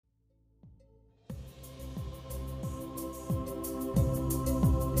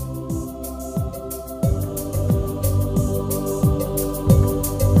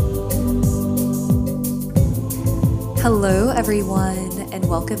Hello, everyone, and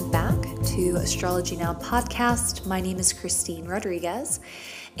welcome back to Astrology Now podcast. My name is Christine Rodriguez,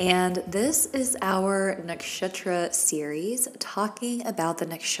 and this is our Nakshatra series talking about the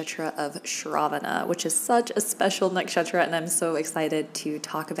Nakshatra of Shravana, which is such a special Nakshatra, and I'm so excited to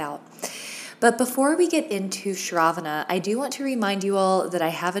talk about. But before we get into Shravana, I do want to remind you all that I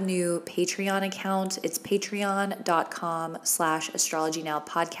have a new Patreon account. It's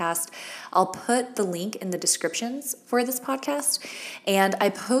patreon.com/astrologynowpodcast. I'll put the link in the descriptions for this podcast, and I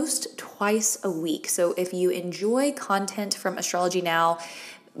post twice a week. So if you enjoy content from Astrology Now,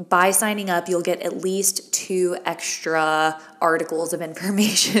 by signing up, you'll get at least 2 extra articles of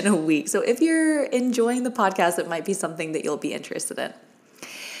information a week. So if you're enjoying the podcast, it might be something that you'll be interested in.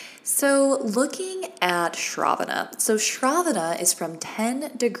 So looking at Shravana. So Shravana is from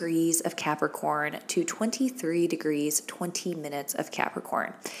 10 degrees of Capricorn to 23 degrees, 20 minutes of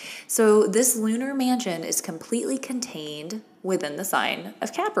Capricorn. So this lunar mansion is completely contained within the sign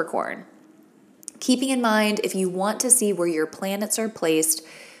of Capricorn. Keeping in mind, if you want to see where your planets are placed,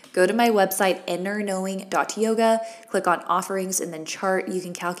 go to my website, innerknowing.yoga, click on offerings and then chart. You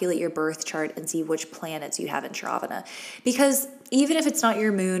can calculate your birth chart and see which planets you have in Shravana. Because even if it's not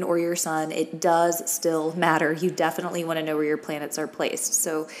your moon or your sun, it does still matter. You definitely want to know where your planets are placed.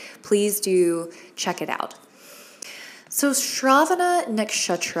 So please do check it out. So Shravana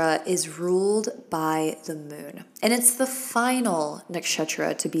Nakshatra is ruled by the moon, and it's the final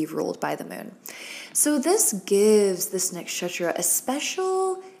Nakshatra to be ruled by the moon. So this gives this Nakshatra a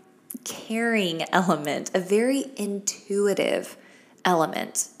special caring element, a very intuitive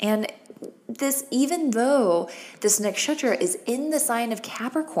element. And this, even though this nakshatra is in the sign of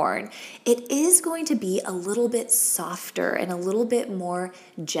Capricorn, it is going to be a little bit softer and a little bit more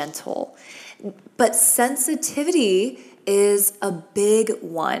gentle. But sensitivity is a big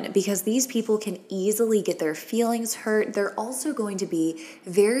one because these people can easily get their feelings hurt. They're also going to be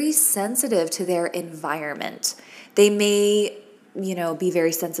very sensitive to their environment. They may be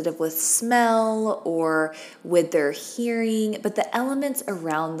very sensitive with smell or with their hearing, but the elements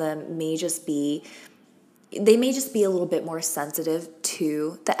around them may just be a little bit more sensitive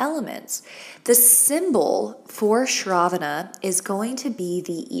to the elements. The symbol for Shravana is going to be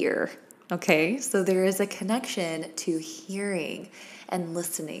the ear. Okay, so there is a connection to hearing and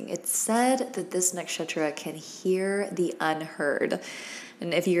listening. It's said that this nakshatra can hear the unheard.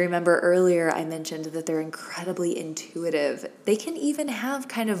 And if you remember earlier, I mentioned that they're incredibly intuitive. They can even have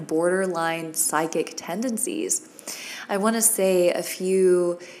kind of borderline psychic tendencies. I want to say a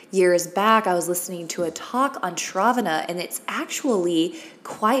few years back, I was listening to a talk on Shravana, and it's actually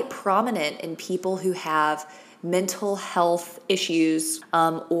quite prominent in people who have mental health issues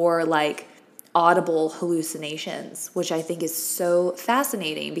or like audible hallucinations, which I think is so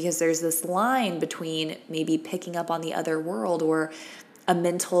fascinating because there's this line between maybe picking up on the other world or a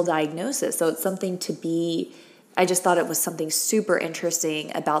mental diagnosis. So it's something I just thought it was something super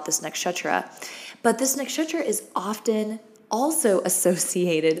interesting about this nakshatra. But this nakshatra is often also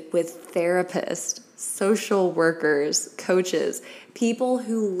associated with therapists, social workers, coaches, people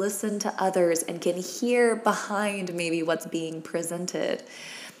who listen to others and can hear behind maybe what's being presented.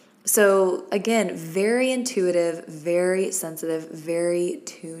 So again, very intuitive, very sensitive, very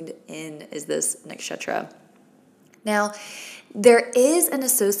tuned in is this nakshatra. Now, there is an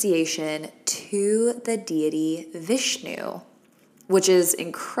association to the deity Vishnu, which is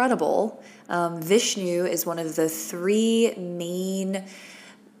incredible. Vishnu is one of the 3 main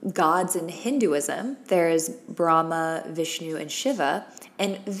gods in Hinduism. There's Brahma, Vishnu, and Shiva.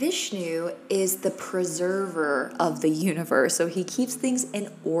 And Vishnu is the preserver of the universe. So he keeps things in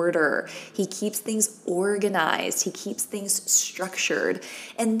order. He keeps things organized. He keeps things structured.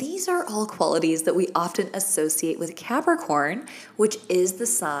 And these are all qualities that we often associate with Capricorn, which is the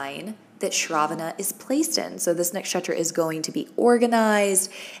sign that Shravana is placed in. So this nakshatra is going to be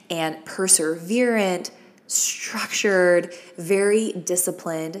organized and perseverant, structured, very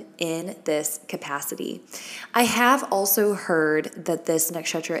disciplined in this capacity. I have also heard that this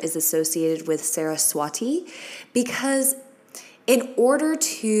nakshatra is associated with Saraswati because in order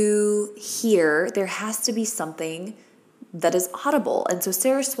to hear, there has to be something that is audible. And so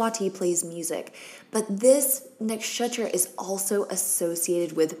Saraswati plays music. But this nakshatra is also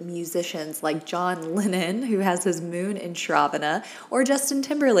associated with musicians like John Lennon, who has his moon in Shravana, or Justin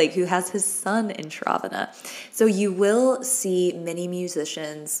Timberlake, who has his sun in Shravana. So you will see many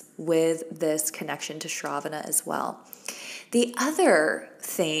musicians with this connection to Shravana as well. The other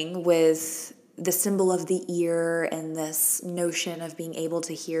thing with the symbol of the ear and this notion of being able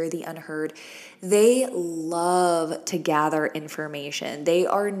to hear the unheard, they love to gather information. They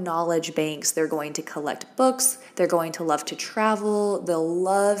are knowledge banks. They're going to collect books. They're going to love to travel. They'll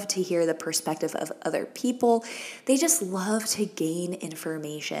love to hear the perspective of other people. They just love to gain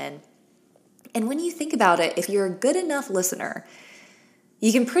information. And when you think about it, if you're a good enough listener,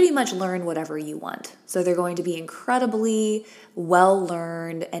 you can pretty much learn whatever you want. So they're going to be incredibly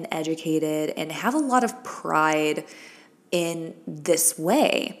well-learned and educated and have a lot of pride in this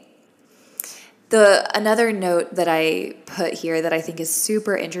way. Another note that I put here that I think is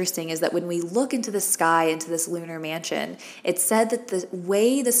super interesting is that when we look into the sky, into this lunar mansion, it's said that the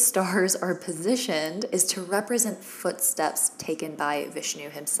way the stars are positioned is to represent footsteps taken by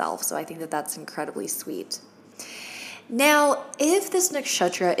Vishnu himself. So I think that that's incredibly sweet. Now, if this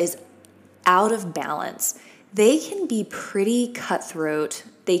nakshatra is out of balance, they can be pretty cutthroat.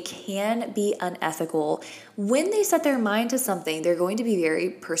 They can be unethical. When they set their mind to something, they're going to be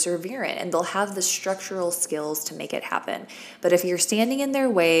very perseverant and they'll have the structural skills to make it happen. But if you're standing in their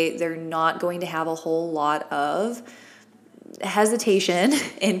way, they're not going to have a whole lot of hesitation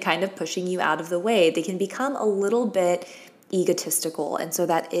in kind of pushing you out of the way. They can become a little bit egotistical. And so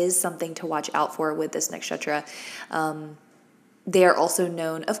that is something to watch out for with this nakshatra. They are also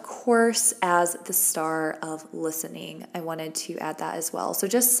known, of course, as the star of listening. I wanted to add that as well. So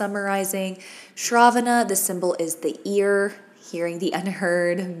just summarizing, Shravana, the symbol is the ear, hearing the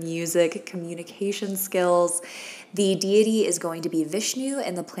unheard, music, communication skills. The deity is going to be Vishnu,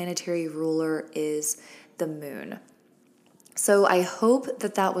 and the planetary ruler is the moon. So I hope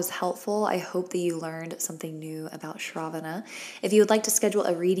that that was helpful. I hope that you learned something new about Shravana. If you would like to schedule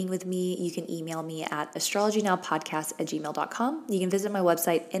a reading with me, you can email me at astrologynowpodcast@gmail.com. You can visit my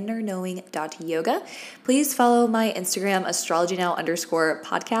website, innerknowing.yoga. Please follow my Instagram,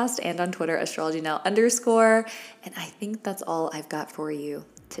 astrologynow_podcast, and on Twitter, astrologynow_. And I think that's all I've got for you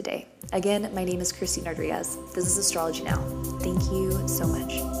today. Again, my name is Christine Rodriguez. This is Astrology Now. Thank you so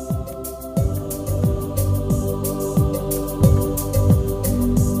much.